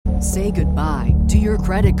Say goodbye to your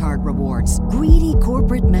credit card rewards. Greedy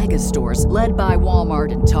corporate mega stores, led by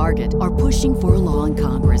Walmart and Target, are pushing for a law in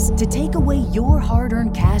Congress to take away your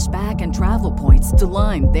hard-earned cash back and travel points to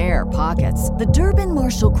line their pockets. The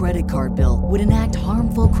Durbin-Marshall credit card bill would enact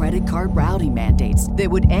harmful credit card routing mandates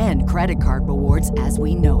that would end credit card rewards as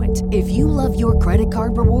we know it. If you love your credit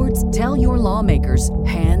card rewards, tell your lawmakers,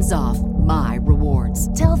 hands off my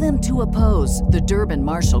rewards. Tell them to oppose the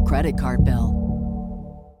Durbin-Marshall credit card bill.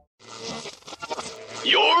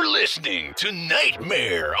 You're listening to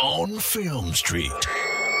Nightmare on Film Street.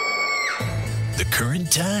 The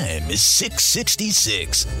current time is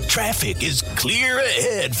 6:66. Traffic is clear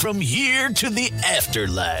ahead from here to the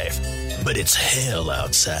afterlife, but it's hell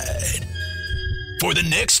outside. For the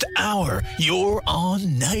next hour, you're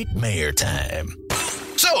on Nightmare Time.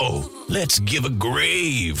 So, let's give a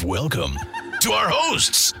grave welcome to our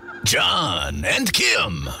hosts, John and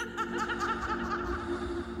Kim.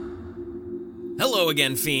 Hello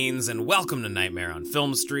again, fiends, and welcome to Nightmare on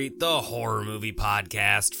Film Street, the horror movie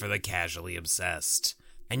podcast for the casually obsessed.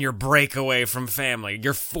 And your break away from family,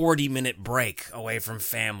 your 40-minute break away from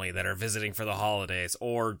family that are visiting for the holidays,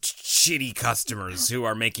 or shitty customers who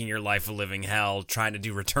are making your life a living hell trying to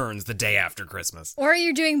do returns the day after Christmas. Or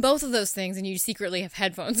you're doing both of those things and you secretly have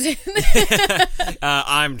headphones in.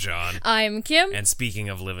 I'm John. I'm Kim. And speaking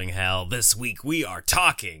of living hell, this week we are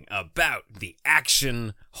talking about the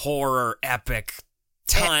action horror epic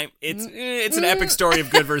time. It's an epic story of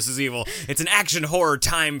good versus evil. It's an action horror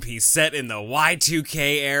timepiece set in the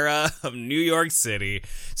Y2K era of New York City,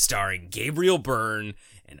 starring Gabriel Byrne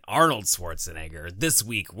and Arnold Schwarzenegger. This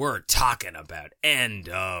week we're talking about End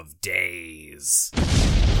of Days.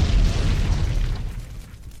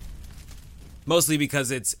 Mostly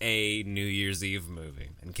because it's a New Year's Eve movie,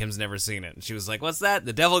 and Kim's never seen it. And she was like, what's that?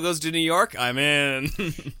 The Devil Goes to New York? I'm in.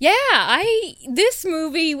 Yeah, this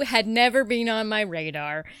movie had never been on my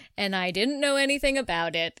radar, and I didn't know anything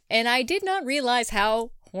about it, and I did not realize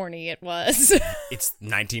how horny it was. It's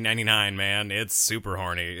 1999, man. It's super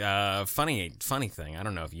horny. Funny thing, I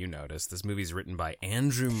don't know if you noticed, this movie's written by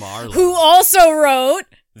Andrew Marlowe. Who also wrote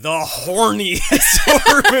the horniest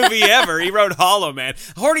horror movie ever. He wrote Hollow Man.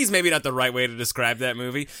 Horny's maybe not the right way to describe that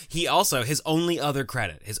movie. He also, his only other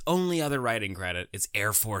writing credit is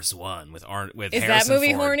Air Force One with Harrison Is that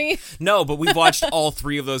movie Ford. horny? No, but we've watched all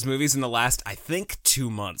three of those movies in the last, I think, 2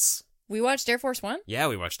 months. We watched Air Force One? Yeah,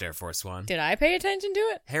 we watched Air Force One. Did I pay attention to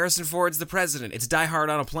it? Harrison Ford's the president. It's Die Hard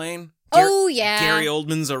on a plane. Oh, yeah. Gary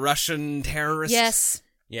Oldman's a Russian terrorist. Yes.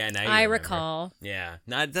 Yeah, now I remember. recall. Yeah,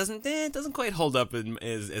 no, it doesn't quite hold up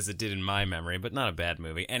as it did in my memory, but not a bad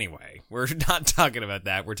movie. Anyway, we're not talking about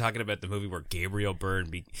that. We're talking about the movie where Gabriel Byrne,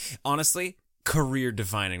 honestly,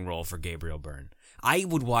 career-defining role for Gabriel Byrne. I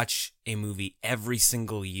would watch a movie every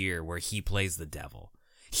single year where he plays the devil.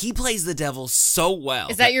 He plays the devil so well.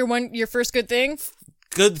 Is that your first good thing?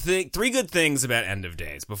 Three good things about End of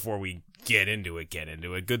Days before we get into it.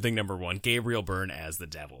 Good thing number one, Gabriel Byrne as the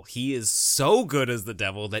devil. He is so good as the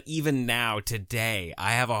devil that even now, today,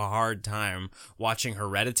 I have a hard time watching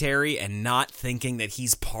Hereditary and not thinking that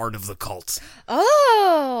he's part of the cult.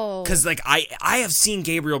 Oh. Because, I have seen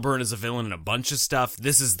Gabriel Byrne as a villain in a bunch of stuff.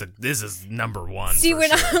 This is number one. See,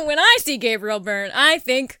 when I see Gabriel Byrne, I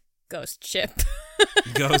think Ghost Ship.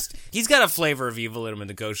 Ghost. He's got a flavor of evil in him in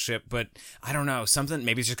the Ghost Ship, but I don't know,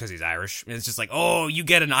 maybe it's just because he's Irish. It's just like, oh, you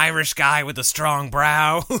get an Irish guy with a strong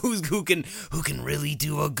brow who can really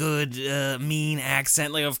do a good mean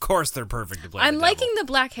accent. Like, of course they're perfect to play. I'm liking the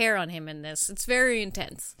black hair on him in this. It's very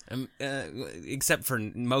intense. Except for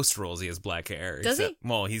most roles, he has black hair. Does he?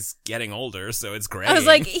 Well, he's getting older, so it's gray. I was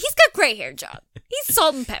like, he's got gray hair, John. He's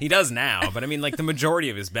salt and pepper. He does now, but I mean, the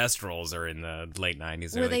majority of his best roles are in the late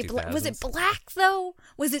 90s, early 2000s. Was it black, though?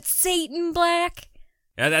 Was it Satan black?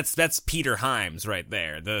 Yeah, that's Peter Hyams right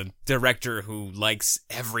there, the director who likes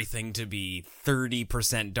everything to be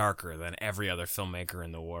 30% darker than every other filmmaker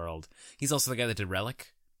in the world. He's also the guy that did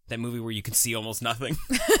Relic, that movie where you can see almost nothing.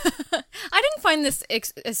 I didn't find this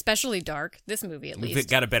especially dark, this movie at least. We've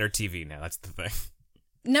got a better TV now, that's the thing.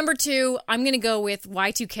 Number 2, I'm going to go with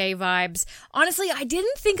Y2K vibes. Honestly, I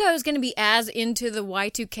didn't think I was going to be as into the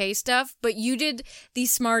Y2K stuff, but you did the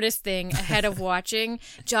smartest thing ahead of watching.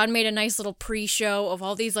 John made a nice little pre-show of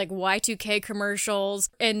all these Y2K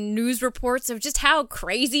commercials and news reports of just how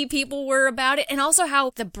crazy people were about it, and also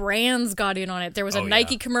how the brands got in on it. There was a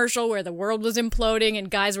Nike commercial where the world was imploding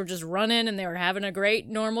and guys were just running and they were having a great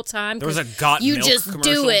normal time. There was a Got You Milk just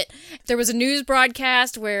commercial. do it. There was a news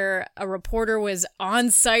broadcast where a reporter was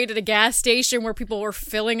on site at a gas station where people were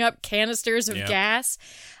filling up canisters of gas.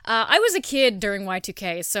 I was a kid during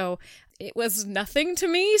Y2K, so it was nothing to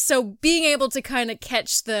me. So being able to kind of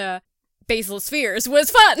catch the baseless fears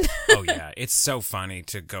was fun. Oh, yeah. It's so funny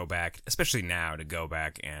to go back, especially now, to go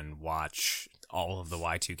back and watch all of the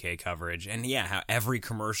Y2K coverage. And yeah, how every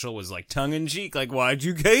commercial was like tongue-in-cheek, like,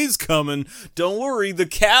 Y2K's coming. Don't worry, the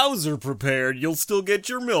cows are prepared. You'll still get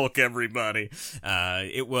your milk, everybody.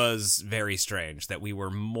 It was very strange that we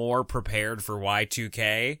were more prepared for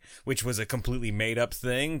Y2K, which was a completely made-up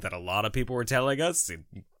thing that a lot of people were telling us.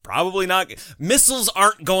 Probably not. Missiles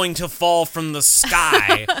aren't going to fall from the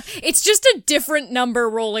sky. It's just a different number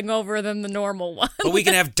rolling over than the normal one. But we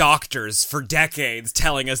can have doctors for decades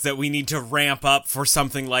telling us that we need to ramp up for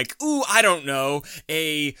something like, I don't know,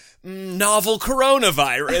 a novel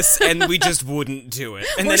coronavirus, and we just wouldn't do it.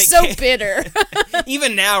 And we're then so bitter.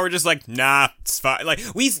 Even now, we're just like, nah, it's fine. Like,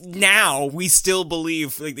 we still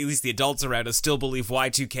believe, like, at least the adults around us still believe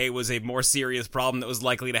Y2K was a more serious problem that was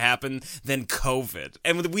likely to happen than COVID.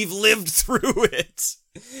 And we've lived through it.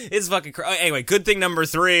 It's fucking crazy. Anyway, good thing number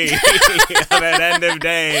 3 at End of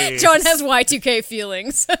Days. John has Y2K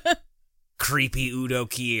feelings. Creepy Udo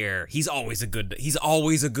Kier. He's always a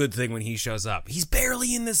good thing when he shows up. He's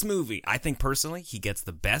barely in this movie. I think personally he gets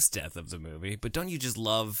the best death of the movie, but don't you just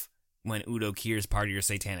love when Udo Kier's part of your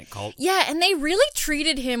satanic cult? Yeah, and they really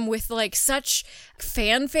treated him with, like, such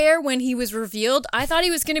fanfare when he was revealed. I thought he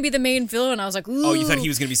was going to be the main villain. I was like, ooh. Oh, you thought he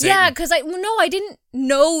was going to be Satan? Yeah, because I didn't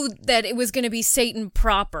know that it was going to be Satan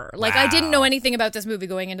proper. Like, I didn't know anything about this movie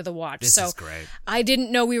going into the watch. This is great. I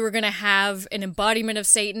didn't know we were going to have an embodiment of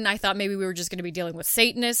Satan. I thought maybe we were just going to be dealing with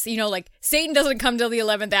Satanists. You know, like, Satan doesn't come till the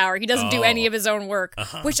 11th hour. He doesn't do any of his own work,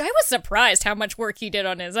 which I was surprised how much work he did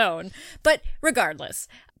on his own. But regardless,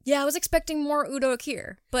 yeah, I was expecting more Udo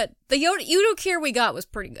Kier, but the Udo Kier we got was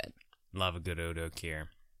pretty good. Love a good Udo Kier.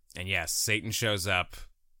 And yes, Satan shows up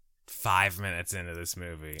 5 minutes into this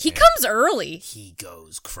movie. He comes early. He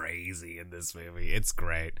goes crazy in this movie. It's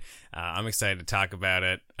great. I'm excited to talk about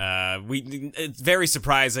it. It's very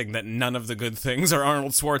surprising that none of the good things are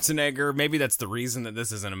Arnold Schwarzenegger. Maybe that's the reason that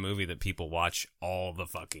this isn't a movie that people watch all the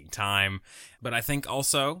fucking time. But I think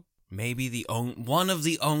also maybe one of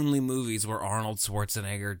the only movies where Arnold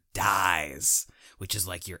Schwarzenegger dies, which is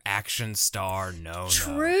like your action star no.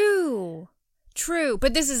 True,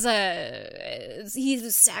 but this is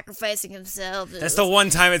he's sacrificing himself. That's the one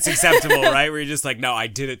time it's acceptable, right? Where you're just like, no, I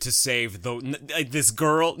did it to save this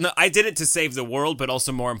girl. No, I did it to save the world, but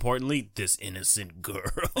also more importantly, this innocent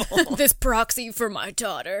girl. This proxy for my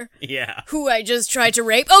daughter. Yeah. Who I just tried to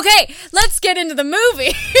rape. Okay, let's get into the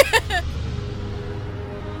movie.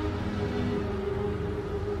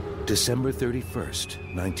 December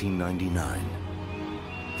 31st, 1999.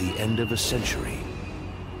 The end of a century.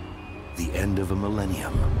 The end of a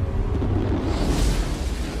millennium.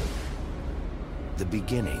 The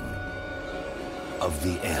beginning of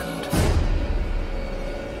the end.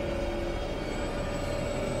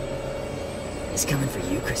 He's coming for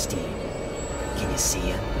you, Christine. Can you see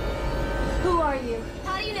him? Who are you?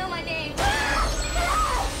 How do you know my name?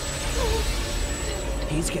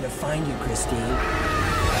 He's gonna find you, Christine.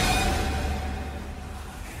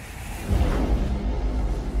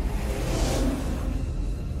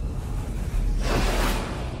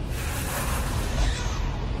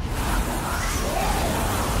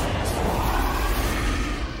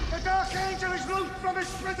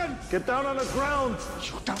 Get down on the ground!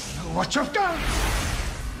 You don't know what you've done!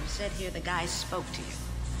 You said here the guy spoke to you.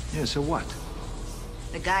 Yeah, so what?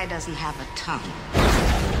 The guy doesn't have a tongue.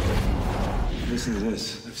 Listen to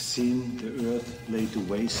this. I've seen the earth laid to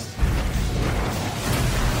waste.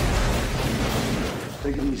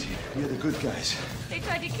 Take it easy. You're the good guys. They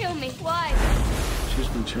tried to kill me. Why? She's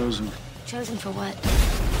been chosen. Chosen for what?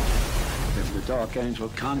 If the Dark Angel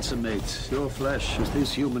consummates your flesh with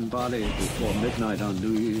his human body before midnight on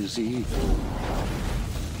New Year's Eve,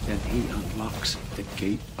 then he unlocks the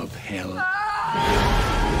gate of hell.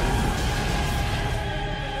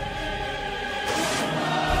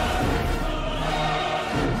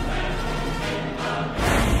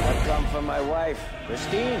 I've come for my wife,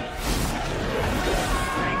 Christine.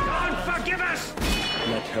 May God forgive us!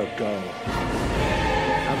 Let her go.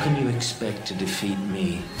 How can you expect to defeat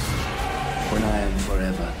me when I am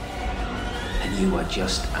forever and you are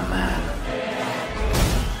just a man?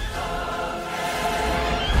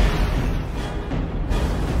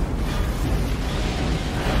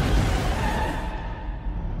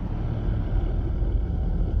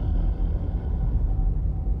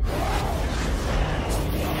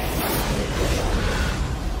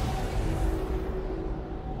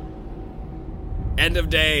 End of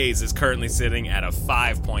Days is currently sitting at a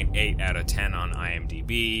 5.8 out of 10 on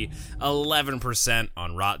IMDb, 11%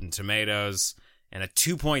 on Rotten Tomatoes, and a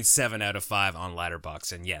 2.7 out of 5 on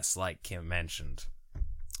Letterboxd. And yes, like Kim mentioned,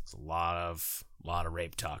 there's a lot of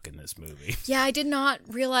rape talk in this movie. Yeah, I did not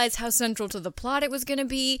realize how central to the plot it was going to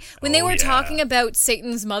be. When they were talking about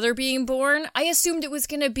Satan's mother being born, I assumed it was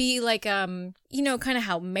going to be like, kind of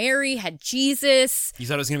how Mary had Jesus. You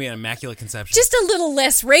thought it was going to be an immaculate conception? Just a little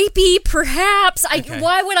less rapey, perhaps. Okay.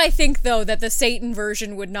 Why would I think, though, that the Satan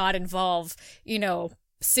version would not involve,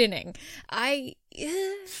 sinning? The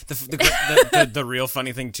real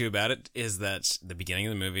funny thing too about it is that the beginning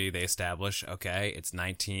of the movie they establish, okay, it's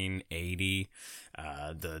 1980.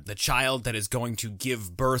 The child that is going to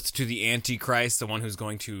give birth to the Antichrist, the one who's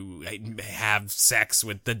going to have sex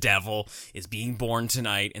with the devil, is being born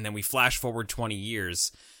tonight. And then we flash forward 20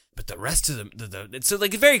 years, but the rest of so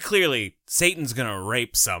like very clearly Satan's gonna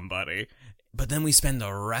rape somebody. But then we spend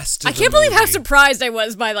the rest of I can't believe how surprised I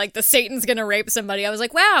was by, like, the Satan's gonna rape somebody. I was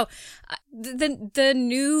like, wow, the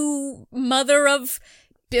new mother of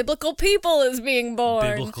biblical people is being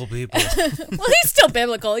born. Biblical people. Well, he's still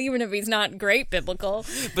biblical, even if he's not great biblical.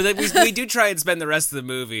 But then we do try and spend the rest of the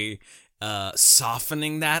movie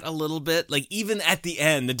softening that a little bit. Like, even at the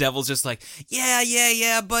end, the devil's just like,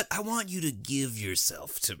 yeah, but I want you to give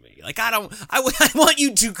yourself to me. Like, I want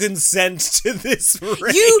you to consent to this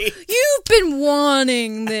rape. You've been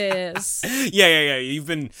wanting this. Yeah.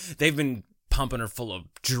 They've been pumping her full of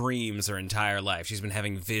dreams her entire life. She's been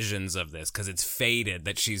having visions of this because it's fated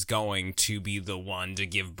that she's going to be the one to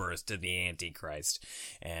give birth to the Antichrist.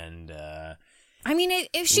 And, I mean,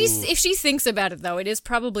 if she thinks about it, though, it is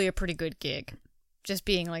probably a pretty good gig. Just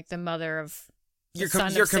being like the mother of the son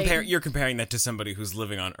of Satan. You're comparing that to somebody who's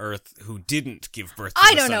living on Earth who didn't give birth to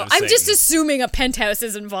I the don't son know. of I'm Satan. just assuming a penthouse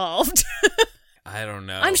is involved. I don't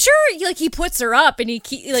know. I'm sure, like, he puts her up and he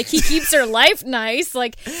keeps her life nice.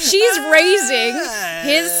 Like, she's raising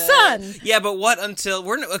his son. Yeah, but what if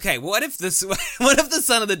the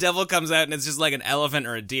son of the devil comes out and it's just like an elephant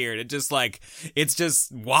or a deer? And it's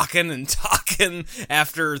just walking and talking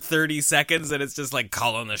after 30 seconds, and it's just like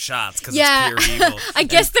calling the shots because it's pure evil. I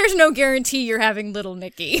guess there's no guarantee you're having little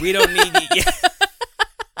Nicky. We don't need you.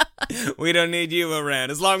 We don't need you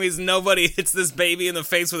around. As long as nobody hits this baby in the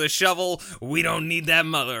face with a shovel, we don't need that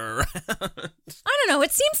mother around. I don't know.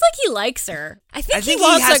 It seems like he likes her. I think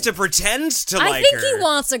he has to pretend to like her. I think he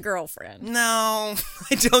wants a girlfriend. No,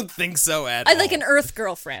 I don't think so at all. Like an Earth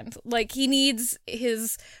girlfriend. Like, he needs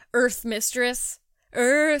his Earth mistress.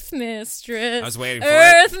 Earth mistress. I was waiting for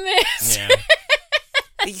Earth mistress. Yeah.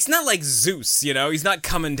 He's not like Zeus, He's not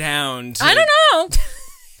coming down to... I don't know.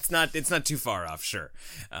 It's not too far off, sure.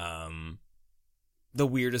 The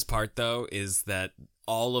weirdest part, though, is that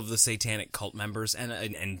all of the satanic cult members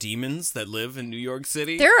and demons that live in New York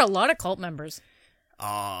City... There are a lot of cult members.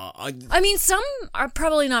 I mean, some are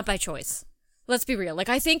probably not by choice. Let's be real. Like,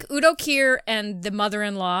 I think Udo Kier and the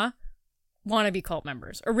mother-in-law want to be cult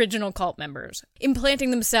members. Original cult members.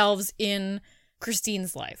 Implanting themselves in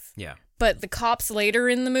Christine's life. Yeah. But the cops later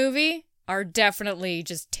in the movie... are definitely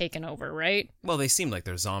just taken over, right? Well, they seem like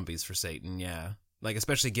they're zombies for Satan, yeah. Like,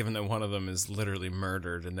 especially given that one of them is literally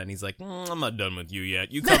murdered, and then he's like, I'm not done with you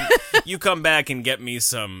yet. You come back and get me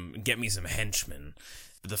some henchmen.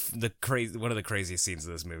 One of the craziest scenes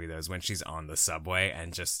of this movie, though, is when she's on the subway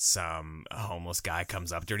and just some homeless guy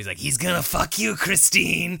comes up to her and he's like, he's gonna fuck you,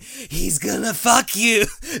 Christine. He's gonna fuck you.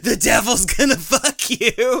 The devil's gonna fuck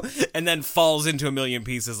you. And then falls into a million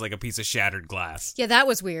pieces like a piece of shattered glass. Yeah, that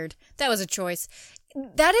was weird. That was a choice.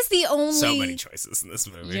 That is the only... So many choices in this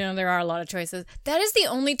movie. There are a lot of choices. That is the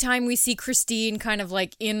only time we see Christine kind of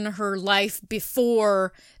like in her life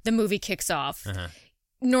before the movie kicks off. Uh-huh.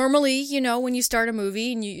 Normally, when you start a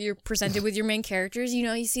movie and you're presented with your main characters,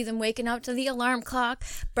 you see them waking up to the alarm clock,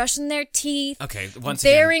 brushing their teeth. Okay, once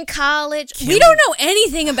they're again, in college. We don't know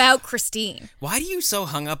anything about Christine. Why are you so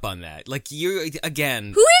hung up on that? Like,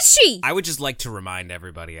 again... Who is she? I would just like to remind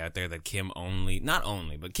everybody out there that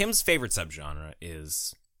but Kim's favorite subgenre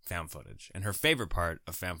is found footage. And her favorite part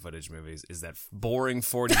of found footage movies is that boring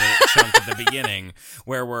 40-minute chunk at the beginning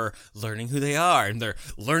where we're learning who they are and they're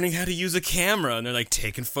learning how to use a camera and they're like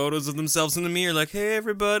taking photos of themselves in the mirror like, hey,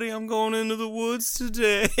 everybody, I'm going into the woods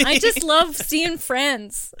today. I just love seeing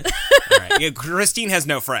friends. All right. Yeah, Christine has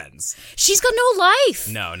no friends. She's got no life.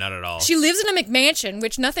 No, not at all. She lives in a McMansion,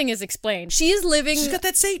 which nothing is explained. She is living... She's got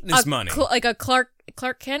that Satanist money. Like a Clark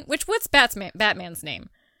Kent, what's Batman's name?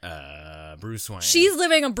 Bruce Wayne. She's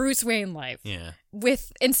living a Bruce Wayne life. Yeah.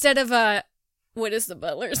 Instead of what is the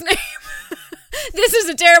butler's name? This is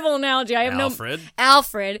a terrible analogy. I have Alfred.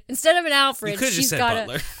 Alfred. Instead of an Alfred, You could've just she's said got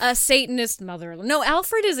Butler. a Satanist mother-in-law. No,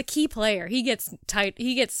 Alfred is a key player. He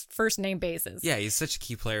gets first name bases. Yeah, he's such a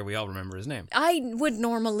key player. We all remember his name. I would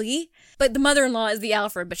normally, but the mother-in-law is the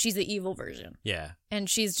Alfred, but she's the evil version. Yeah. And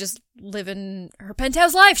she's just living her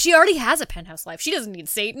penthouse life. She already has a penthouse life. She doesn't need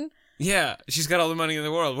Satan. Yeah, she's got all the money in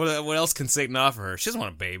the world. What else can Satan offer her? She doesn't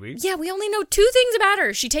want a baby. Yeah, we only know 2 things about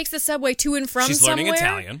her. She takes the subway to and from She's somewhere. learning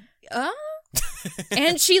Italian.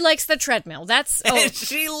 And she likes the treadmill. That's And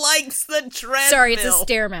she likes the treadmill. Sorry, it's a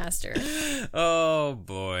Stairmaster. Oh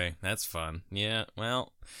boy, that's fun. Yeah,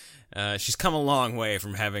 well, she's come a long way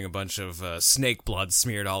from having a bunch of snake blood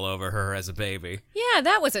smeared all over her as a baby. Yeah,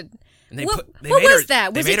 that was a. And what made was her,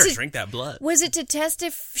 that? Was they it made her to, drink that blood. Was it to test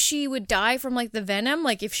if she would die from like the venom,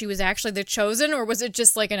 like if she was actually the chosen, or was it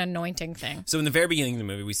just like an anointing thing? So in the very beginning of the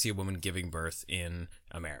movie, we see a woman giving birth in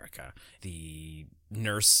America. The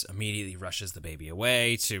nurse immediately rushes the baby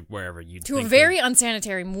away to wherever you to a very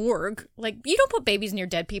unsanitary morgue. Like, you don't put babies near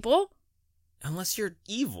dead people. Unless you're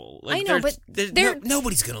evil. Like, I know, but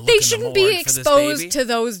nobody's going to look they in the shouldn't morgue be for this exposed baby. to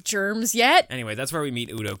those germs yet. Anyway, that's where we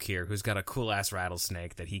meet Udo Kier, who's got a cool-ass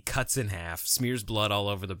rattlesnake that he cuts in half, smears blood all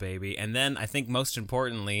over the baby, and then, I think most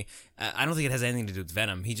importantly, I don't think it has anything to do with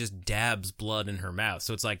venom, he just dabs blood in her mouth.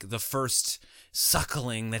 So it's like the first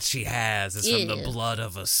suckling that she has is from the blood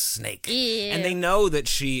of a snake. Ew. And they know that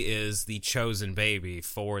she is the chosen baby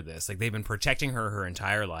for this. Like, they've been protecting her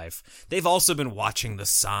entire life. They've also been watching the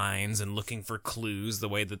signs and looking for clues the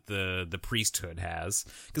way that the priesthood has.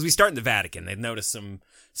 Because we start in the Vatican. They've noticed some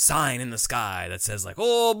sign in the sky that says, like,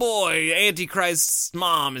 oh boy, Antichrist's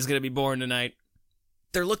mom is going to be born tonight.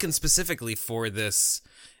 They're looking specifically for this,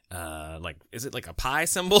 is it like a pie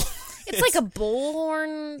symbol? It's like a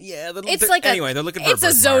bullhorn. Yeah, they're looking for it's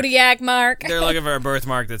a zodiac mark. They're looking for a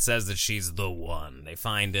birthmark that says that she's the one. They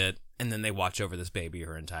find it, and then they watch over this baby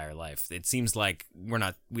her entire life. It seems like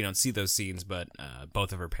we don't see those scenes, but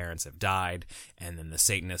both of her parents have died, and then the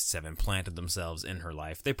Satanists have implanted themselves in her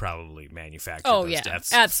life. They probably manufactured those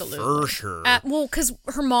deaths. Absolutely. For sure. Well, because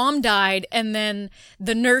her mom died, and then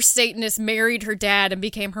the nurse Satanist married her dad and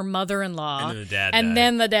became her mother-in-law. And then the dad and died.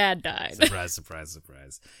 then the dad died. Surprise, surprise,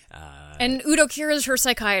 surprise. And Udo Kier is her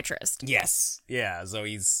psychiatrist. Yes. Yeah, so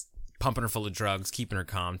he's pumping her full of drugs, keeping her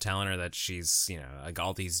calm, telling her that she's, like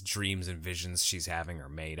all these dreams and visions she's having are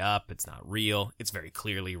made up. It's not real. It's very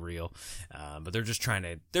clearly real. But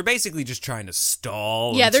they're basically just trying to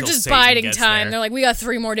stall. Yeah, they're until just Satan biding gets time. there. They're like, we got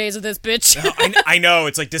 3 more days of this, bitch. I know.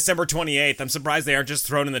 It's like December 28th. I'm surprised they aren't just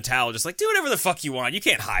thrown in the towel. Just like, do whatever the fuck you want. You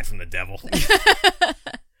can't hide from the devil.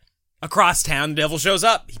 Across town, the devil shows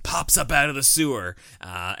up. He pops up out of the sewer,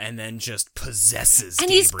 and then just possesses And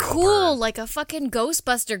Gabriel he's cool, Byrne. like a fucking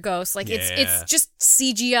Ghostbuster ghost. Like, Yeah. it's just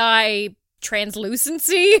CGI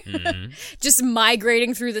translucency, just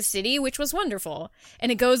migrating through the city, which was wonderful.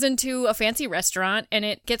 And it goes into a fancy restaurant, and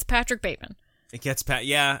it gets Patrick Bateman. It gets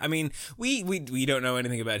yeah. I mean, we don't know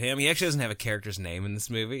anything about him. He actually doesn't have a character's name in this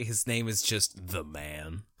movie. His name is just The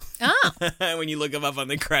Man. Oh. When you look him up on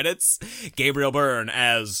the credits, Gabriel Byrne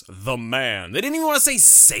as The Man. They didn't even want to say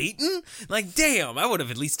Satan? Like, damn, I would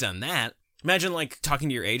have at least done that. Imagine, like, talking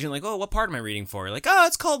to your agent, like, oh, what part am I reading for? Like, oh,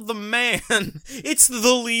 it's called The Man. It's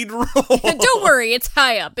the lead role. Don't worry, it's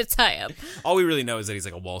high up. It's high up. All we really know is that he's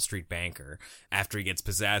like a Wall Street banker. After he gets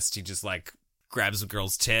possessed, he just, like, grabs a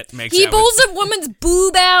girl's tit, makes He out pulls with... a woman's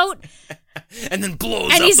boob out, and then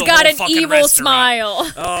blows and up he's the got whole an fucking evil restaurant.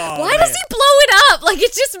 smile. Oh, Why man. does he blow it up? Like,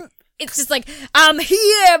 it's just like, I'm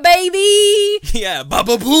here, baby. Yeah,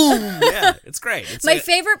 baba boom. Yeah, it's great. My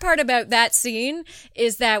favorite part about that scene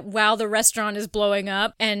is that while the restaurant is blowing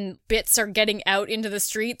up and bits are getting out into the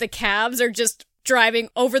street, the cabs are just driving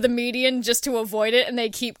over the median just to avoid it, and they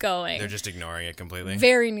keep going. They're just ignoring it completely.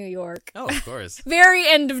 Very New York. Oh, of course. Very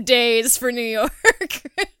end of days for New York.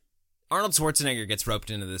 Arnold Schwarzenegger gets roped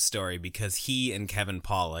into this story because he and Kevin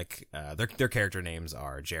Pollak, their character names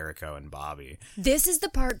are Jericho and Bobby. This is the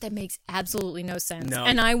part that makes absolutely no sense. No.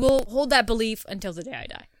 And I will hold that belief until the day I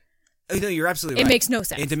die. No, you're absolutely It right. makes no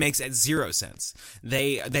sense. It makes zero sense.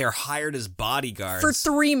 They are hired as bodyguards. For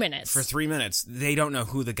 3 minutes. For 3 minutes. They don't know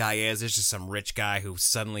who the guy is. It's just some rich guy who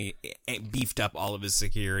suddenly beefed up all of his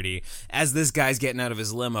security. As this guy's getting out of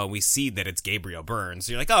his limo, we see that it's Gabriel Byrne.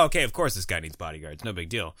 So you're like, oh, okay, of course this guy needs bodyguards. No big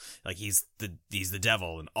deal. Like, he's the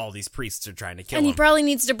devil, and all these priests are trying to kill And him. he probably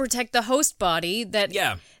needs to protect the host body that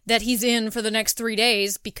Yeah. he's in for the next 3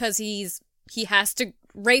 days because he has to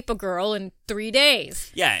rape a girl in 3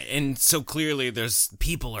 days. Yeah, and so clearly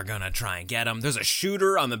people are gonna try and get him. There's a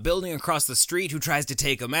shooter on the building across the street who tries to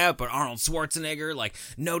take him out, but Arnold Schwarzenegger,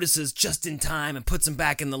 notices just in time and puts him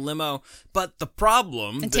back in the limo. But the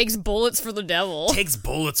problem... And takes bullets for the devil. Takes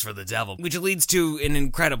bullets for the devil, which leads to an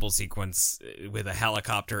incredible sequence with a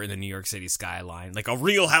helicopter in the New York City skyline. Like a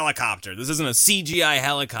real helicopter. This isn't a CGI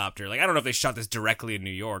helicopter. I don't know if they shot this directly in New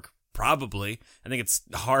York. Probably. I think it's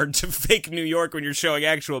hard to fake New York when you're showing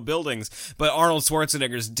actual buildings. But Arnold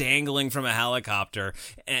Schwarzenegger's dangling from a helicopter,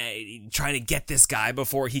 trying to get this guy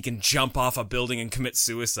before he can jump off a building and commit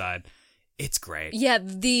suicide. It's great. Yeah,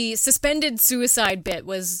 the suspended suicide bit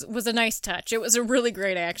was a nice touch. It was a really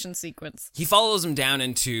great action sequence. He follows him down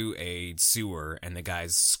into a sewer, and the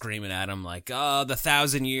guy's screaming at him the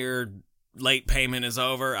 1,000-year... late payment is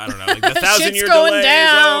over. I don't know. The 1,000-year delay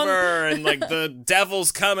is over, and the devil's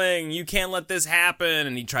coming. You can't let this happen.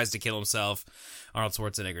 And he tries to kill himself. Arnold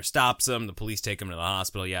Schwarzenegger stops him. The police take him to the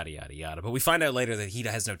hospital. Yada yada yada. But we find out later that he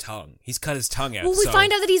has no tongue. He's cut his tongue out. Well, we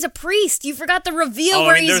find out that he's a priest. You forgot the reveal.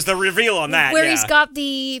 Oh, there's the reveal on that. Where he's got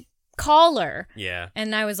the collar. Yeah.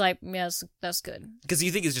 And I was like, yes, that's good. Because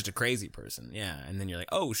you think he's just a crazy person. Yeah. And then you're like,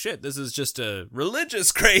 oh shit, this is just a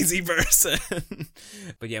religious crazy person.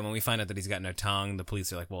 But yeah, when we find out that he's got no tongue, the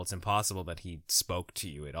police are like, well, it's impossible that he spoke to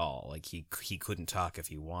you at all. He couldn't talk if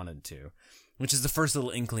he wanted to. Which is the first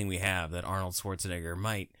little inkling we have that Arnold Schwarzenegger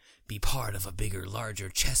might be part of a bigger, larger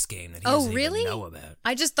chess game that he doesn't even know about.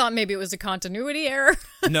 I just thought maybe it was a continuity error.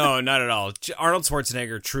 No, not at all. Arnold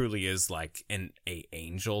Schwarzenegger truly is an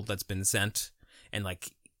angel that's been sent. And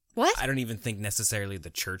what? I don't even think necessarily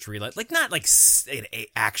the church realized. Not an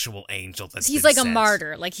actual angel that's he's been sent. A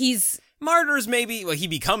martyr. Martyrs maybe, he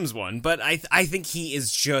becomes one. But I think he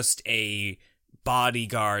is just a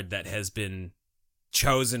bodyguard that has been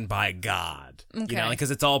chosen by God. Okay.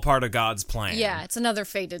 Because it's all part of God's plan. Yeah, it's another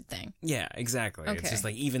fated thing. Yeah, exactly. Okay. It's just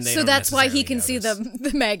even they so don't that's why he can notice. see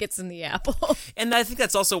the maggots in the apple. And I think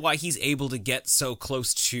that's also why he's able to get so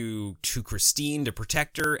close to Christine to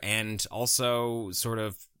protect her, and also sort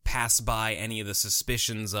of pass by any of the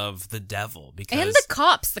suspicions of the devil. And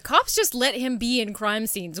the cops just let him be in crime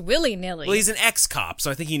scenes willy-nilly. Well, he's an ex-cop, so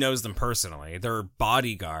I think he knows them personally. They're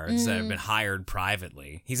bodyguards that have been hired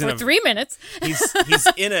privately. He's for 3 minutes. He's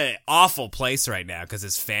in an awful place right now because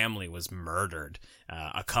his family was murdered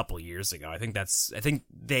a couple years ago. I think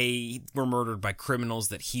they were murdered by criminals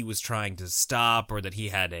that he was trying to stop or that he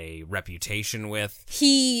had a reputation with.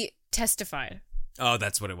 He testified. Oh,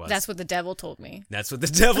 that's what it was. That's what the devil told me. That's what the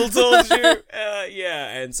devil told you? Yeah,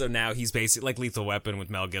 and so now he's basically like Lethal Weapon with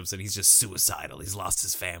Mel Gibson. He's just suicidal. He's lost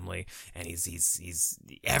his family, and he's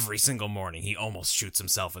every single morning he almost shoots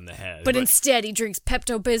himself in the head. But instead he drinks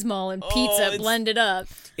Pepto-Bismol and pizza blended up.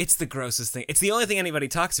 It's the grossest thing. It's the only thing anybody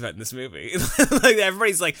talks about in this movie.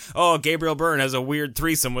 Everybody's like, oh, Gabriel Byrne has a weird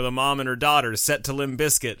threesome with a mom and her daughter set to Limp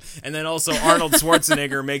Bizkit. And then also Arnold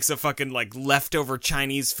Schwarzenegger makes a fucking leftover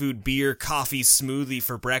Chinese food, beer, coffee, smoothie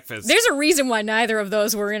for breakfast. There's a reason why neither of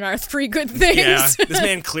those were in our 3 good things. Yeah, this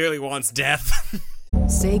man clearly wants death.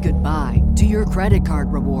 Say goodbye to your credit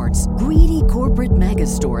card rewards. Greedy corporate mega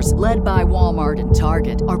stores, led by Walmart and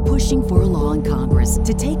Target, are pushing for a law in Congress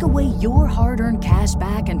to take away your hard-earned cash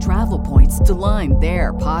back and travel points to line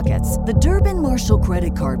their pockets. The Durbin-Marshall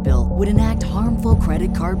credit card bill would enact harmful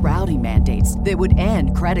credit card routing mandates that would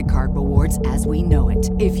end credit card rewards as we know it.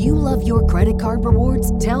 If you love your credit card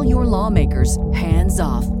rewards, tell your lawmakers, hands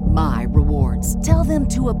off my rewards. Tell them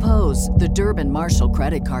to oppose the Durbin-Marshall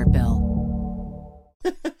credit card bill.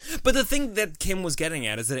 But the thing that Kim was getting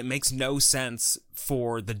at is that it makes no sense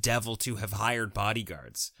for the devil to have hired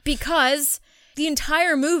bodyguards. Because the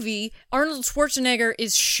entire movie, Arnold Schwarzenegger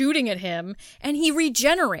is shooting at him, and he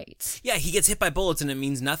regenerates. Yeah, he gets hit by bullets and it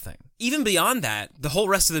means nothing. Even beyond that, the whole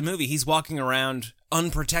rest of the movie, he's walking around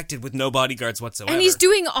unprotected with no bodyguards whatsoever. And he's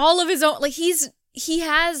doing all of his own, he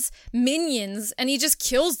has minions, and he just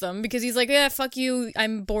kills them because he's like, yeah, fuck you,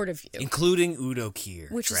 I'm bored of you. Including Udo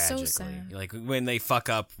Kier, which tragically. is so sad. When they fuck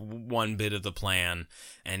up one bit of the plan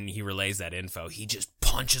and he relays that info, he just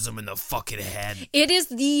punches him in the fucking head. It is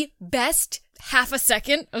the best half a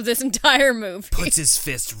second of this entire movie. Puts his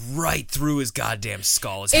fist right through his goddamn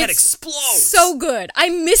skull. His head explodes. So good. I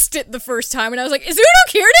missed it the first time, and I was like, is Udo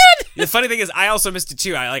Kier dead? The funny thing is, I also missed it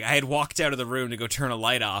too. I had walked out of the room to go turn a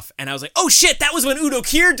light off, and I was like, oh shit, that was when Udo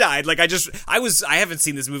Kier died. I haven't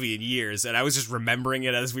seen this movie in years, and I was just remembering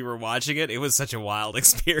it as we were watching it. It was such a wild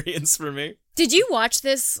experience for me. Did you watch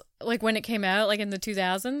this when it came out, in the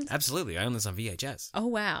 2000s? Absolutely. I owned this on VHS. Oh,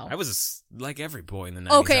 wow. I was like every boy in the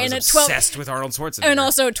 90s. Okay, I was and obsessed with Arnold Schwarzenegger. And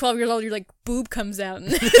also at 12 years old, your boob comes out in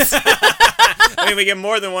this. I mean, we get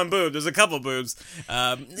more than one boob. There's a couple boobs.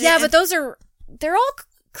 Yeah, but they're all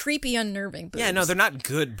creepy, unnerving boobs. Yeah, no, they're not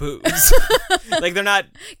good boobs. Like, they're not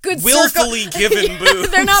good willfully given boobs.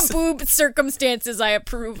 They're not boob circumstances I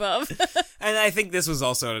approve of. And I think this was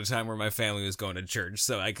also at a time where my family was going to church,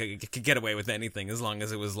 so I could get away with anything as long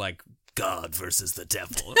as it was like God versus the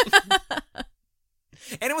devil.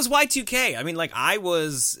 And it was Y2K. I mean, like, I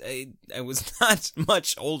was not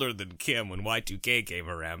much older than Kim when Y2K came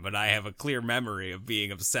around, but I have a clear memory of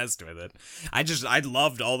being obsessed with it. I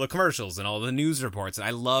loved all the commercials and all the news reports, and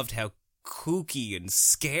I loved how kooky and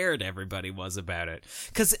scared everybody was about it.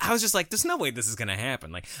 Because I was just like, there's no way this is going to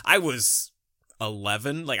happen. Like, I was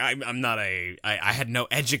 11. Like, I'm not I had no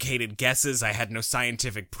educated guesses. I had no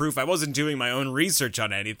scientific proof. I wasn't doing my own research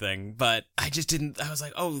on anything, but I just didn't. I was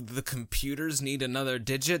like, oh, the computers need another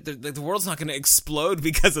digit. The world's not going to explode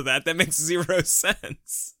because of that. That makes zero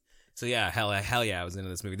sense. So yeah, hell yeah, I was into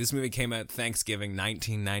this movie. This movie came out Thanksgiving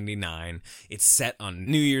 1999. It's set on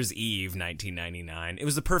New Year's Eve 1999. It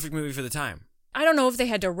was the perfect movie for the time. I don't know if they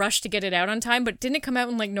had to rush to get it out on time, but didn't it come out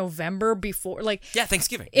in like November before? Like, yeah,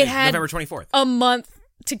 Thanksgiving. It had November 24th. A month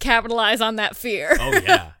to capitalize on that fear.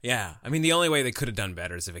 Oh, yeah. I mean, the only way they could have done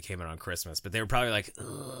better is if it came out on Christmas, but they were probably like,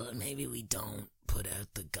 maybe we don't put out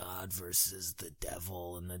the God versus the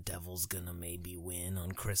devil, and the devil's gonna maybe win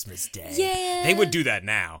on Christmas Day. Yeah. They would do that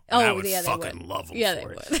now. Oh, I would yeah, fucking love them yeah,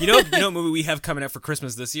 for it. Would. You know what movie we have coming out for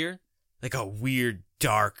Christmas this year? Like a weird,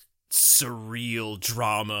 dark, surreal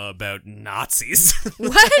drama about Nazis.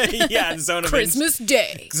 What? Yeah, Zone of Christmas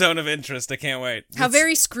Day. Zone of Interest. I can't wait. How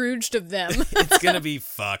very Scrooged of them. It's gonna be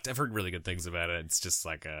fucked. I've heard really good things about it. It's just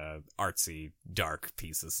like a artsy, dark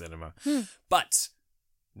piece of cinema. But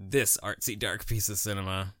this artsy, dark piece of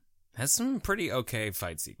cinema has some pretty okay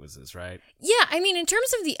fight sequences, right? Yeah, I mean, in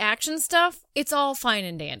terms of the action stuff, it's all fine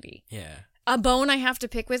and dandy. Yeah. A bone I have to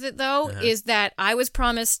pick with it, though, is that I was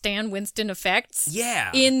promised Stan Winston effects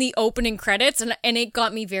in the opening credits, and it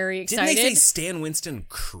got me very excited. Didn't they say Stan Winston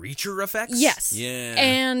creature effects? Yes. Yeah.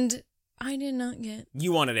 And I did not get...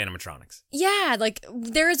 You wanted animatronics. Yeah, like,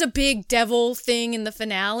 there is a big devil thing in the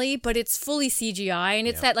finale, but it's fully CGI, and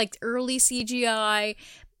it's that, like, early CGI...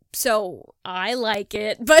 So I like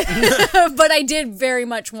it, but but I did very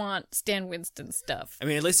much want Stan Winston stuff. I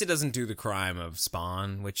mean, at least it doesn't do the crime of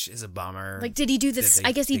Spawn, which is a bummer. Like, did he do this?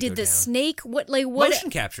 I guess he did the snake. What? Motion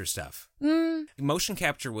capture stuff. Motion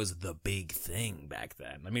capture was the big thing back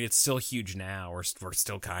then. I mean, it's still huge now. We're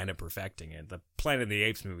still kind of perfecting it. The Planet of the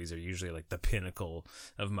Apes movies are usually like the pinnacle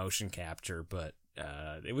of motion capture, but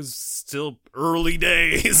it was still early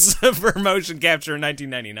days for motion capture in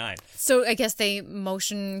 1999. So I guess they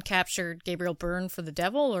motion captured Gabriel Byrne for the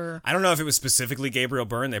devil, or? I don't know if it was specifically Gabriel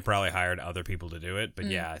Byrne. They probably hired other people to do it. But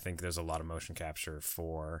yeah, I think there's a lot of motion capture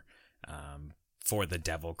for the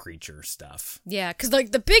devil creature stuff. Yeah, because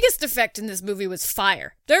like the biggest effect in this movie was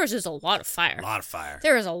fire. There was just a lot of fire. A lot of fire.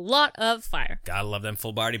 There was a lot of fire. Gotta love them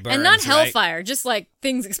full body burns. And not hellfire, right? Just like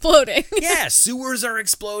things exploding. Yeah, sewers are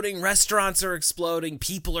exploding, restaurants are exploding,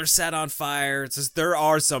 people are set on fire. It's just, there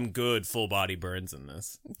are some good full body burns in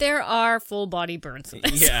this. There are full body burns in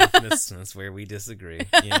this. Yeah, that's where we disagree.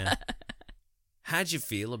 Yeah. How'd you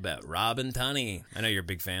feel about Robin Tunney? I know you're a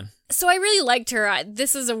big fan. So I really liked her.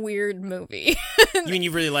 This is a weird movie. You mean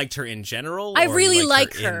you really liked her in general? I really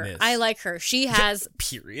like her. I like her. She has...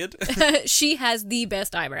 Period. She has the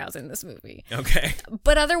best eyebrows in this movie. Okay.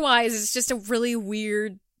 But otherwise, it's just a really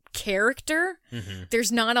weird character.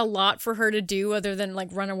 There's not a lot for her to do other than like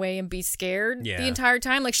run away and be scared the entire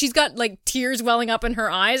time. Like she's got like tears welling up in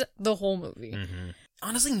her eyes the whole movie.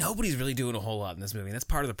 Honestly, nobody's really doing a whole lot in this movie. That's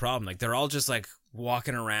part of the problem. Like, they're all just, like,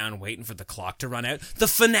 walking around waiting for the clock to run out. The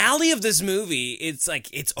finale of this movie, it's like,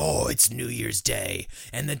 it's New Year's Day,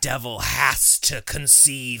 and the devil has to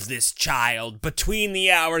conceive this child between the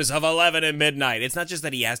hours of 11 and midnight. It's not just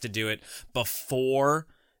that he has to do it before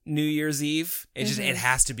New Year's Eve. It's just, it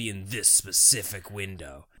has to be in this specific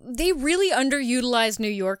window. They really underutilized New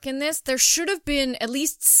York in this. There should have been at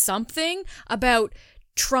least something about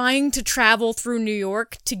trying to travel through New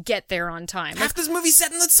York to get there on time. Half this movie's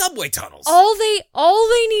set in the subway tunnels. All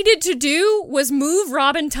they needed to do was move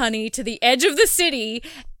Robin Tunney to the edge of the city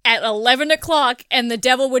at 11 o'clock, and the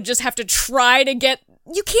devil would just have to try to get...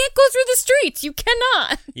 You can't go through the streets. You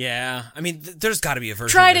cannot. Yeah. I mean, there's got to be a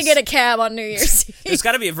version Try to get a cab on New Year's Eve. There's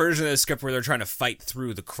got to be a version of the script where they're trying to fight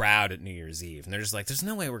through the crowd at New Year's Eve, and they're just like, there's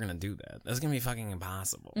no way we're going to do that. That's going to be fucking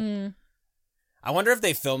impossible. I wonder if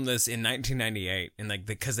they filmed this in 1998 and like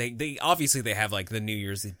because they obviously they have like the New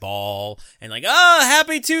Year's ball and like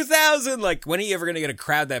happy 2000. Like when are you ever gonna get a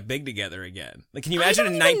crowd that big together again? Like can you imagine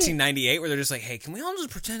in 1998 where they're just like, hey, can we all just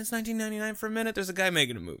pretend it's 1999 for a minute? There's a guy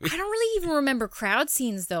making a movie. I don't really even remember crowd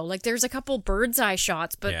scenes though. Like there's a couple bird's eye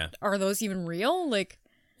shots, but are those even real? Like.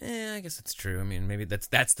 I guess it's true. I mean, maybe that's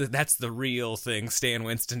the real thing Stan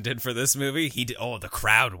Winston did for this movie. He did the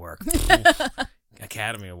crowd work.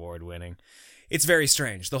 Academy Award winning. It's very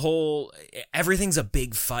strange. Everything's a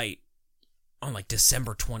big fight on like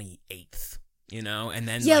December 28th, you know? And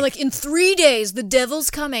then like in 3 days, the devil's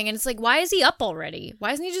coming. And it's like, why is he up already? Why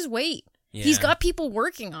doesn't he just wait? Yeah. He's got people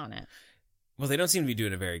working on it. Well, they don't seem to be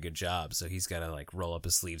doing a very good job, so he's got to, like, roll up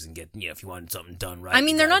his sleeves and get, if you want something done right. I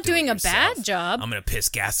mean, they're not doing a bad job. I'm going to piss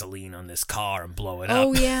gasoline on this car and blow it up.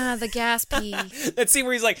 Oh, yeah, the gas pee. Let's see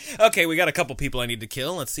where he's like, okay, we got a couple people I need to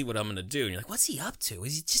kill. Let's see what I'm going to do. And you're like, what's he up to?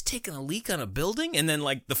 Is he just taking a leak on a building? And then,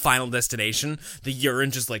 like, the final destination, the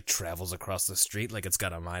urine just, like, travels across the street like it's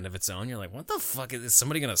got a mind of its own. You're like, what the fuck? Is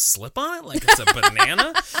somebody going to slip on it like it's a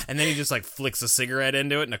banana? And then he just, like, flicks a cigarette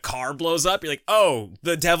into it and a car blows up. You're like, oh,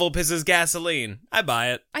 the devil pisses gasoline. I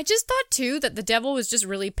buy it. I just thought, too, that the devil was just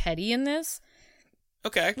really petty in this.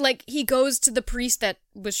 Okay. Like, he goes to the priest that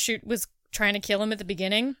was trying to kill him at the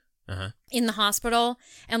beginning in the hospital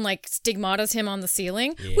and, like, stigmatas him on the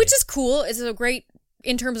ceiling, which is cool. It's a great,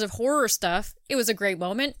 in terms of horror stuff, it was a great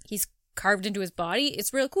moment. He's carved into his body.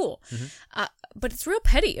 It's real cool. Mm-hmm. But it's real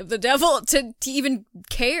petty of the devil to even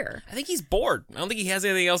care. I think he's bored. I don't think he has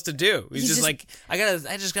anything else to do. He's just like, I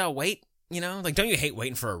just gotta wait, you know? Like, don't you hate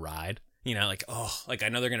waiting for a ride? You know, like, I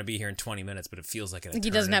know they're going to be here in 20 minutes, but it feels like an eternity.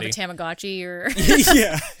 He doesn't have a Tamagotchi or...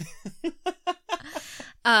 Yeah.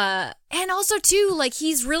 And also, too, like,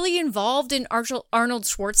 he's really involved in Arnold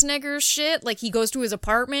Schwarzenegger's shit. Like, he goes to his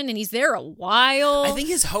apartment, and he's there a while. I think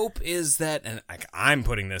his hope is that, and I'm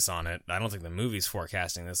putting this on it, I don't think the movie's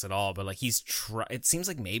forecasting this at all, but, like, it seems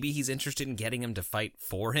like maybe he's interested in getting him to fight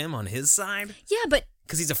for him on his side. Yeah, but...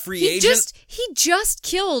 Because he's a free agent? He just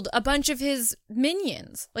killed a bunch of his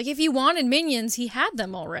minions. Like, if he wanted minions, he had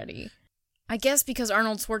them already. I guess because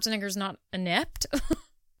Arnold Schwarzenegger's not inept.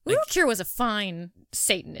 Udo Kier was a fine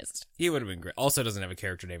Satanist. He would have been great. Also doesn't have a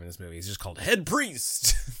character name in this movie. He's just called Head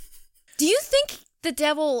Priest. Do you think the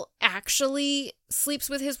devil actually sleeps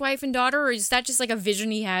with his wife and daughter, or is that just like a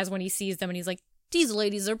vision he has when he sees them and he's like, these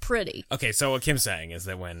ladies are pretty? Okay, so what Kim's saying is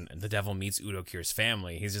that when the devil meets Udo Kier's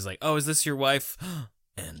family, he's just like, oh, is this your wife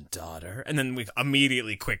and daughter? And then we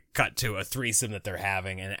immediately quick cut to a threesome that they're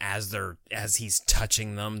having, and as he's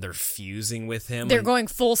touching them, they're fusing with him. They're going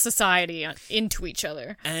full society into each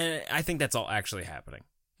other. And I think that's all actually happening.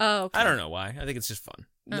 Oh, okay. I don't know why. I think it's just fun.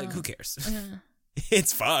 Like, who cares?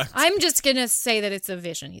 It's fun. I'm just going to say that it's a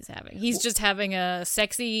vision he's having. He's just having a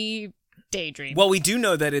sexy daydream. Well, we do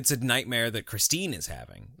know that it's a nightmare that Christine is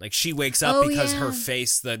having. Like, she wakes up because her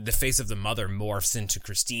face, the face of the mother morphs into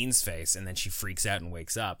Christine's face, and then she freaks out and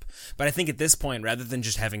wakes up. But I think at this point, rather than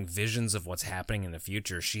just having visions of what's happening in the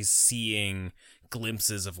future, she's seeing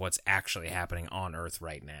glimpses of what's actually happening on Earth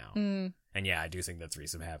right now. Mm. And yeah, I do think that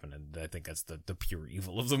threesome happened, and I think that's the pure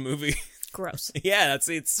evil of the movie. Gross. Yeah,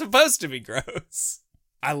 it's supposed to be gross.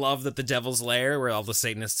 I love that the Devil's Lair, where all the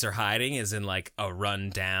Satanists are hiding, is in like a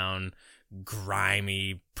rundown,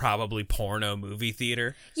 grimy, probably porno movie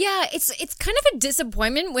theater. Yeah, it's kind of a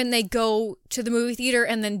disappointment when they go to the movie theater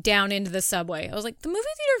and then down into the subway. I was like, the movie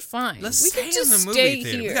theater's fine. Let's stay in the movie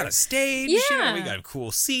theater. We got a stage. Yeah. We got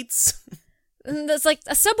cool seats. And that's like,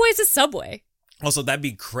 a subway's a subway. Also, that'd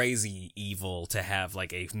be crazy evil to have,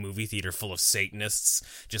 like, a movie theater full of Satanists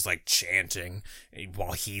just, like, chanting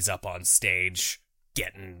while he's up on stage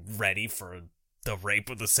getting ready for the rape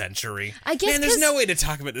of the century. I guess there's no way to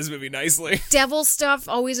talk about this movie nicely. Devil stuff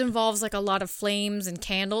always involves like a lot of flames and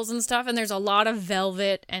candles and stuff, and there's a lot of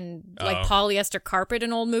velvet and like polyester carpet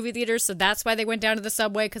in old movie theaters, so that's why they went down to the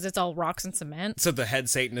subway, because it's all rocks and cement. So the head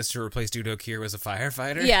Satanist who replaced Udo Kier was a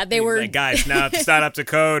firefighter? Yeah, they were like, guys, no, it's not up to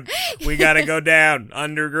code. We gotta go down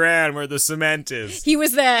underground where the cement is. He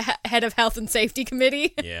was the head of health and safety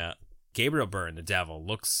committee. Yeah. Gabriel Byrne, the devil,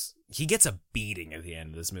 he gets a beating at the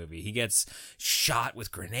end of this movie. He gets shot with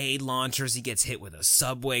grenade launchers. He gets hit with a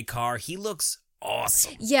subway car. He looks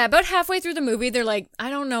awesome. Yeah, about halfway through the movie, they're like, I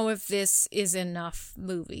don't know if this is enough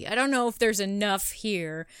movie. I don't know if there's enough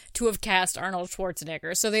here to have cast Arnold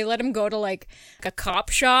Schwarzenegger. So they let him go to like a cop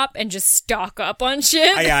shop and just stock up on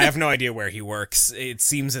shit. I have no idea where he works. It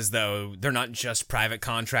seems as though they're not just private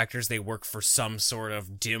contractors. They work for some sort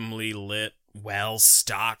of dimly lit,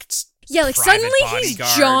 well-stocked Yeah, like private suddenly he's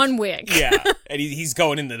bodyguard. John Wick. Yeah, and he's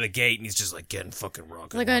going into the gate and he's just like getting fucking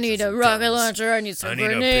rocket Like, I launchers need a and rocket guns. launcher, I need some I need a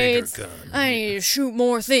bigger grenades, gun. I need to shoot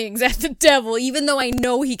more things at the devil, even though I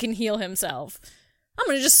know he can heal himself. I'm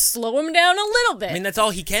gonna just slow him down a little bit. I mean, that's all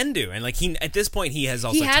he can do, and like he at this point he has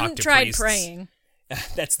also he hadn't talked to tried priests. praying.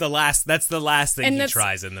 That's the last thing And he that's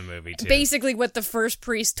tries in the movie too. Basically what the first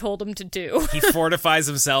priest told him to do. He fortifies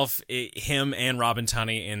himself, him and Robin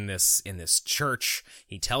Tunney in this church.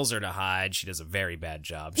 He tells her to hide. She does a very bad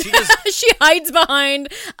job. She does She hides behind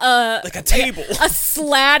like a table. a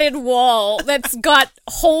slatted wall that's got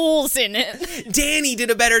holes in it. Danny did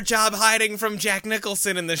a better job hiding from Jack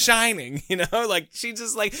Nicholson in The Shining. You know, like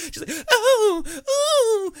she's like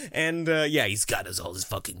oh, and yeah, he's got all his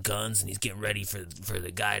fucking guns and he's getting ready for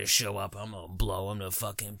the guy to show up. I'm gonna blow him to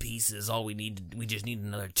fucking pieces. We just need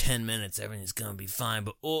another 10 minutes. Everything's gonna be fine.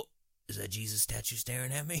 But oh, is that Jesus statue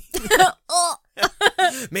staring at me?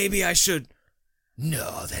 Maybe I should.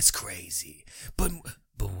 No, that's crazy. But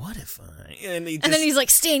what if I? And then he's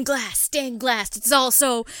like, stained glass. It's all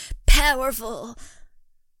so powerful.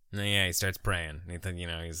 And yeah, he starts praying.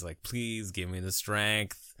 He's like, please give me the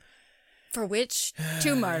strength. For which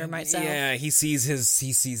to martyr myself. Yeah, he sees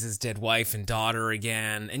his dead wife and daughter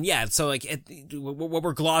again, and yeah. So like, what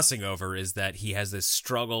we're glossing over is that he has this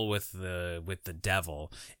struggle with the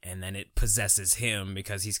devil, and then it possesses him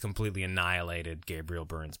because he's completely annihilated Gabriel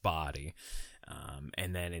Byrne's body.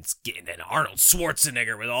 And then Arnold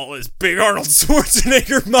Schwarzenegger with all his big Arnold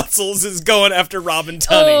Schwarzenegger muscles is going after Robin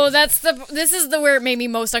Tunney. Oh, this is where it made me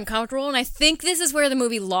most uncomfortable, and I think this is where the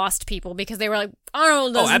movie lost people because they were like,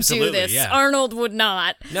 Arnold doesn't do this. Yeah. Arnold would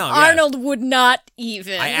not. No, yeah. Arnold would not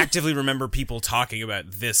even. I actively remember people talking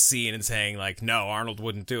about this scene and saying like, no, Arnold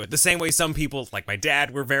wouldn't do it. The same way some people, like my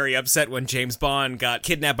dad, were very upset when James Bond got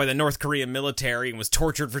kidnapped by the North Korean military and was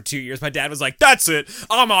tortured for 2 years. My dad was like, that's it.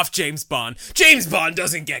 I'm off James Bond. James Bond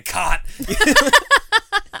doesn't get caught.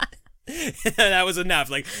 That was enough.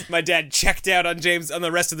 Like, my dad checked out on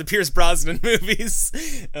the rest of the Pierce Brosnan movies.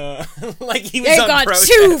 Like he was they on got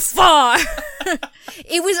protest. too far.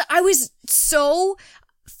 I was so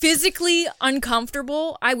physically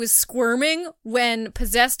uncomfortable. I was squirming when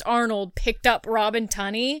possessed Arnold picked up Robin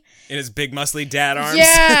Tunney in his big muscly dad arms.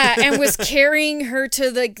 Yeah, and was carrying her to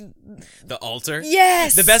the altar.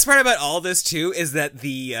 Yes. The best part about all this too is that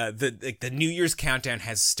the New Year's countdown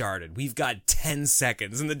has started. We've got 10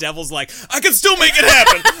 seconds, and the devil's like, I can still make it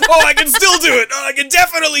happen. Oh, I can still do it. Oh, I can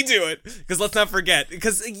definitely do it. Because let's not forget,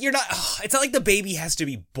 because you're not. Oh, it's not like the baby has to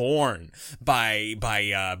be born by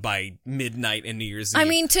midnight in New Year's Eve. I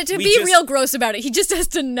mean, to be real gross about it, he just has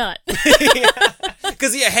to nut.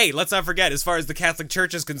 Because hey, let's not forget, as far as the Catholic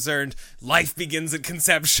Church is concerned, life begins at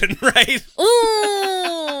conception, right?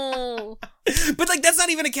 Ooh. But like, that's not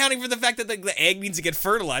even accounting for the fact that the egg needs to get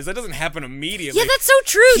fertilized. That doesn't happen immediately. Yeah, that's so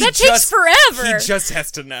true. That takes forever. He just has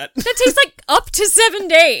to nut. That takes like up to 7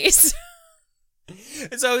 days.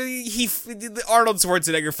 So Arnold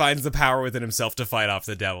Schwarzenegger finds the power within himself to fight off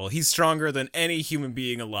the devil. He's stronger than any human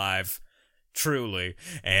being alive. Truly.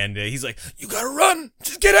 And he's like, you gotta run!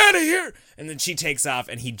 Just get out of here! And then she takes off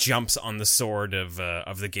and he jumps on the sword of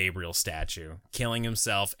the Gabriel statue, killing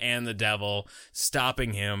himself and the devil,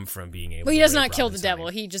 stopping him from being able to But he does rape not kill Robin the devil.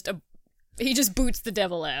 Tunney. He just boots the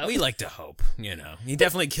devil out. We like to hope, you know. He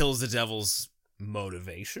definitely kills the devil's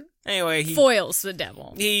motivation. Anyway, he foils the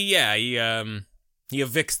devil. He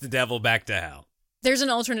evicts the devil back to hell. There's an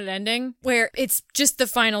alternate ending where it's just the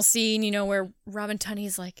final scene, you know, where Robin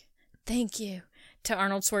Tunney's like, thank you, to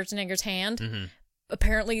Arnold Schwarzenegger's hand. Mm-hmm.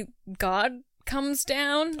 Apparently, God comes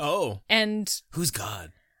down. Oh. And who's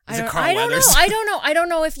God? I don't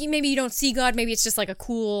know if maybe you don't see God. Maybe it's just like a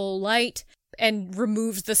cool light and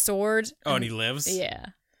removes the sword. Oh, and he lives? Yeah.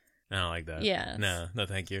 I don't like that. Yeah. No,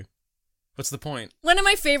 thank you. What's the point? One of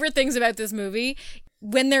my favorite things about this movie,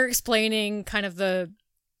 when they're explaining kind of the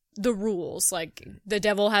rules, like the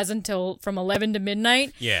devil has until from 11 to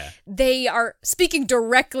midnight. Yeah. They are speaking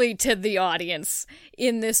directly to the audience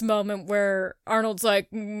in this moment where Arnold's like,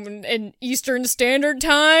 in Eastern Standard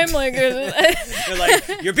Time, like They're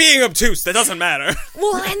like, you're being obtuse, that doesn't matter.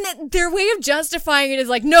 Well, and their way of justifying it is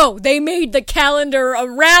like, no, they made the calendar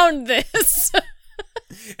around this.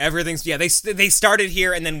 Everything's they started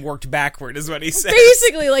here and then worked backward is what he says.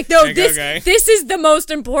 Basically, like, no, like, this is the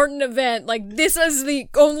most important event. Like, this is the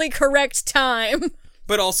only correct time.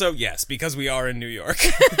 But also, yes, because we are in New York.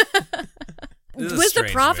 Was the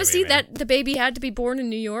prophecy that the baby had to be born in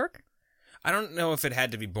New York? I don't know if it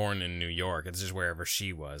had to be born in New York. It's just wherever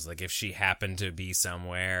she was. Like, if she happened to be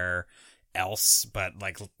somewhere else, but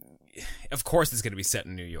like, of course it's going to be set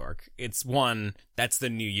in New York. That's the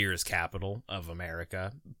New Year's capital of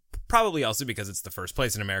America. Probably also because it's the first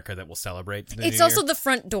place in America that will celebrate the It's New also Year. the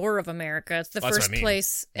front door of America. It's the That's what first I mean.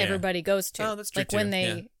 place everybody goes to. Oh, that's true like too. when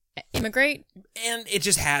they immigrate. And it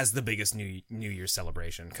just has the biggest New Year's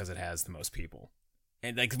celebration because it has the most people.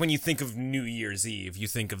 And like when you think of New Year's Eve, you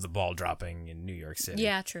think of the ball dropping in New York City.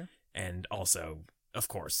 Yeah, true. And also, of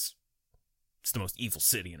course, it's the most evil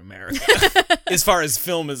city in America. As far as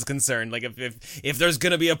film is concerned, like if there's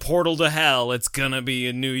gonna be a portal to hell, it's gonna be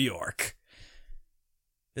in New York.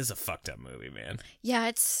 This is a fucked up movie, man. Yeah,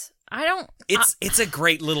 it's a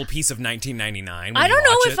great little piece of 1999. I don't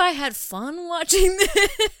know if I had fun watching this.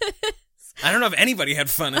 I don't know if anybody had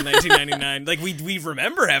fun in 1999. Like we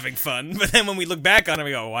remember having fun, but then when we look back on it,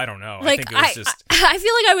 we go, oh, I don't know. Like, I think it was just. I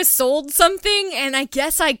feel like I was sold something, and I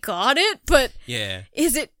guess I got it. But yeah,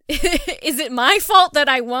 is it my fault that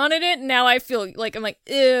I wanted it? Now I feel like I'm like,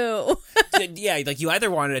 ew. Yeah, like you either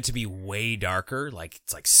wanted it to be way darker, like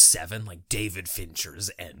it's like Seven, like David Fincher's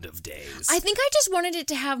End of Days. I think I just wanted it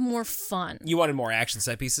to have more fun. You wanted more action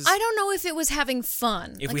set pieces? I don't know if it was having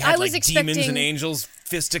fun. If like, we had I was expecting demons and angels,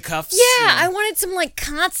 fisticuffs. Yeah, I wanted some like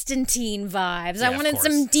Constantine vibes. Yeah, I wanted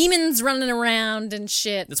some demons running around and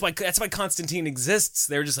shit. That's why Constantine exists.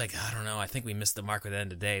 They were just like, I don't know, I think we missed the mark with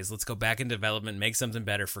End of Days. Let's go back in development, make something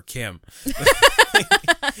better for Kim.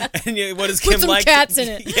 And what does Kim Put some like? Cats in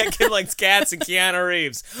it. Yeah, Kim likes cats and Keanu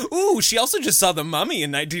Reeves. Ooh, she also just saw The Mummy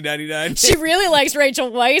in 1999. She really likes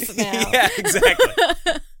Rachel Weisz now. Yeah, exactly.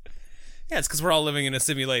 Yeah, it's because we're all living in a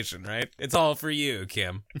simulation, right? It's all for you,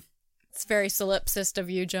 Kim. It's very solipsist of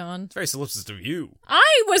you, John. It's very solipsist of you.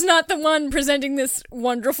 I was not the one presenting this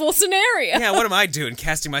wonderful scenario. Yeah, what am I doing?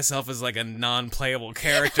 Casting myself as like a non-playable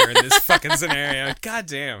character in this fucking scenario. God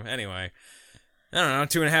damn. Anyway. I don't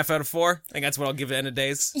know, 2.5 out of 4. I think that's what I'll give it End of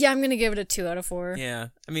Days. Yeah, I'm going to give it a 2 out of 4. Yeah.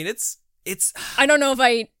 I mean, it's... I don't know if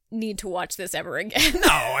I need to watch this ever again.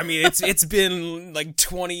 No, I mean, it's been like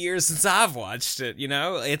 20 years since I've watched it, you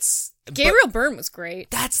know? Gabriel Byrne was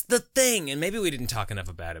great. That's the thing, and maybe we didn't talk enough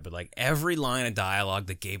about it, but like every line of dialogue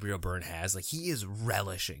that Gabriel Byrne has, like he is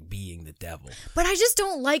relishing being the devil. But I just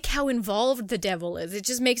don't like how involved the devil is. It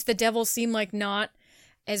just makes the devil seem like not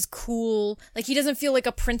as cool. Like he doesn't feel like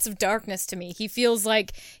a Prince of Darkness to me. He feels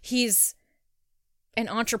like he's an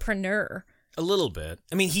entrepreneur. A little bit.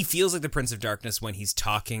 I mean, he feels like the Prince of Darkness when he's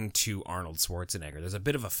talking to Arnold Schwarzenegger. There's a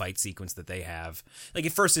bit of a fight sequence that they have. Like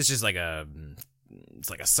at first it's just like a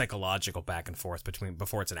psychological back and forth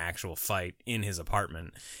before it's an actual fight in his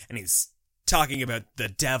apartment, and he's talking about the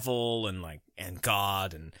devil and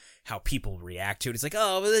God and how people react to it. It's like,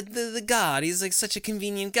 oh, the God, he's like such a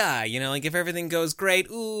convenient guy, you know, like if everything goes great,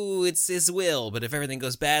 ooh, it's his will, but if everything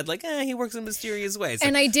goes bad, like, he works in mysterious ways.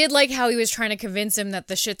 And I did like how he was trying to convince him that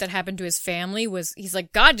the shit that happened to his family he's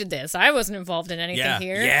like, God did this, I wasn't involved in anything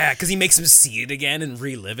here. Yeah, because he makes him see it again and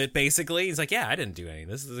relive it, basically. He's like, yeah, I didn't do any of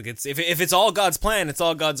this. If it's all God's plan, it's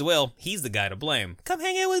all God's will, he's the guy to blame. Come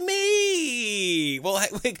hang out with me! Well,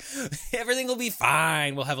 everything will be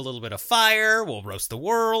fine. We'll have a little bit of fire, we'll roast the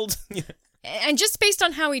world. And just based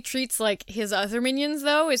on how he treats like his other minions,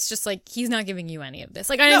 though, it's just like he's not giving you any of this.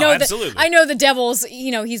 Like I know the devil's,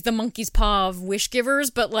 you know, he's the monkey's paw of wish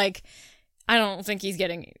givers, but like I don't think he's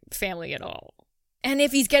getting family at all. And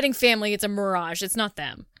if he's getting family, it's a mirage. It's not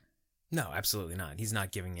them. No, absolutely not. He's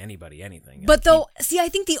not giving anybody anything. But I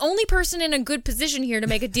think the only person in a good position here to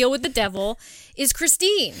make a deal with the devil is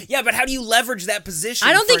Christine. Yeah, but how do you leverage that position?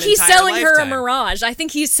 I don't think he's selling her a mirage. I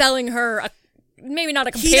think he's selling her maybe not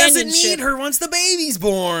a companionship. He doesn't need her once the baby's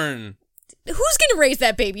born. Who's going to raise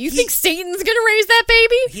that baby? You think Satan's going to raise that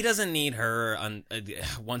baby? He doesn't need her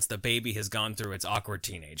once the baby has gone through its awkward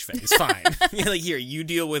teenage phase. Fine. Like, here, you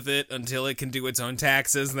deal with it until it can do its own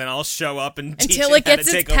taxes, and then I'll show up and teach it how to take over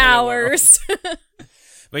the world. Until it gets its powers.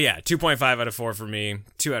 But yeah, 2.5 out of 4 from me,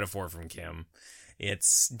 2 out of 4 from Kim.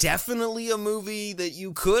 It's definitely a movie that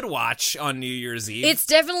you could watch on New Year's Eve. It's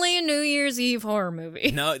definitely a New Year's Eve horror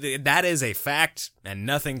movie. No, that is a fact, and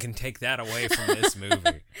nothing can take that away from this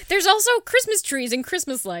movie. There's also Christmas trees and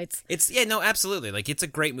Christmas lights. Absolutely. Like, it's a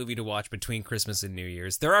great movie to watch between Christmas and New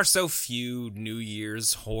Year's. There are so few New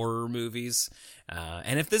Year's horror movies,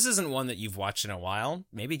 and if this isn't one that you've watched in a while,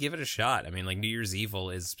 maybe give it a shot. I mean, like, New Year's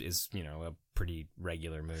Evil is you know, a pretty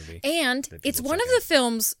regular movie. And it's one of the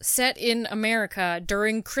films set in America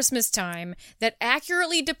during Christmas time that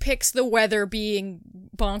accurately depicts the weather being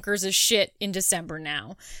bonkers as shit in December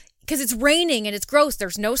now. Because it's raining and it's gross.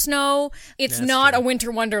 There's no snow. It's not a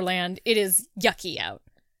winter wonderland. It is yucky out,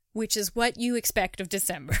 which is what you expect of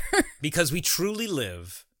December. Because we truly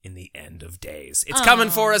live in the end of days. It's coming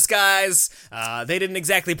for us, guys. They didn't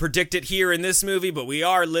exactly predict it here in this movie, but we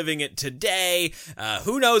are living it today.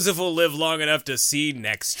 Who knows if we'll live long enough to see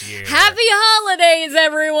next year. Happy holidays,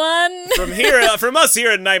 everyone! From us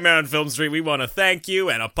here at Nightmare on Film Street, we want to thank you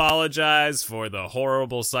and apologize for the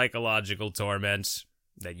horrible psychological torment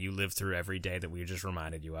that you live through every day that we just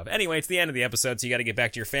reminded you of. Anyway, it's the end of the episode, so you got to get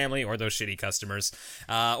back to your family or those shitty customers,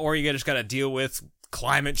 or you just got to deal with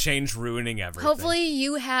climate change ruining everything. Hopefully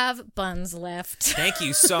you have buns left. Thank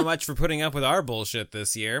you so much for putting up with our bullshit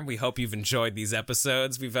this year. We hope you've enjoyed these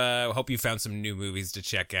episodes. We've hope you found some new movies to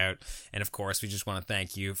check out. And of course, we just want to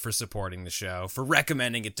thank you for supporting the show, for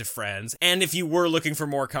recommending it to friends, and if you were looking for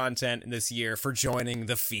more content this year, for joining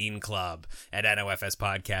the Fiend Club at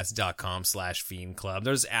nofspodcast.com/Fiend Club.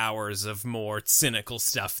 There's hours of more cynical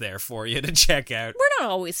stuff there for you to check out. We're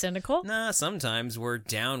not always cynical. Nah, sometimes we're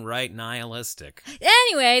downright nihilistic.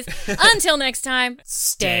 Anyways, until next time,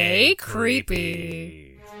 stay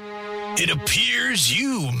creepy. It appears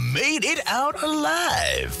you made it out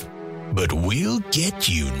alive, but we'll get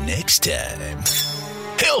you next time.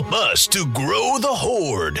 Help us to grow the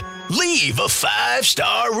horde. Leave a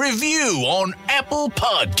 5-star review on Apple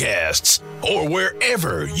Podcasts or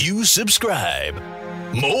wherever you subscribe.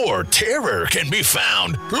 More terror can be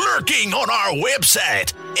found lurking on our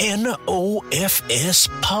website,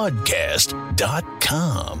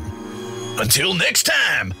 nofspodcast.com. Until next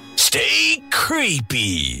time, stay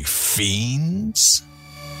creepy, fiends.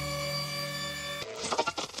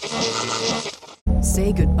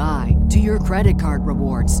 Say goodbye to your credit card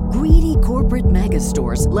rewards. Greedy corporate mega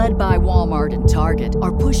stores, led by Walmart and Target,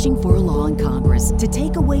 are pushing for a law in Congress to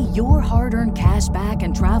take away your hard-earned cash back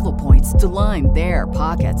and travel points to line their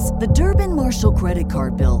pockets. The Durbin-Marshall credit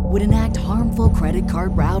card bill would enact harmful credit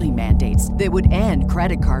card routing mandates that would end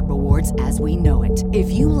credit card rewards as we know it.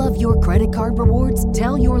 If you love your credit card rewards,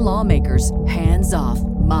 tell your lawmakers, hands off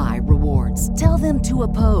my rewards. Tell them to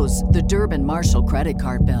oppose the Durbin-Marshall credit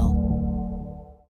card bill.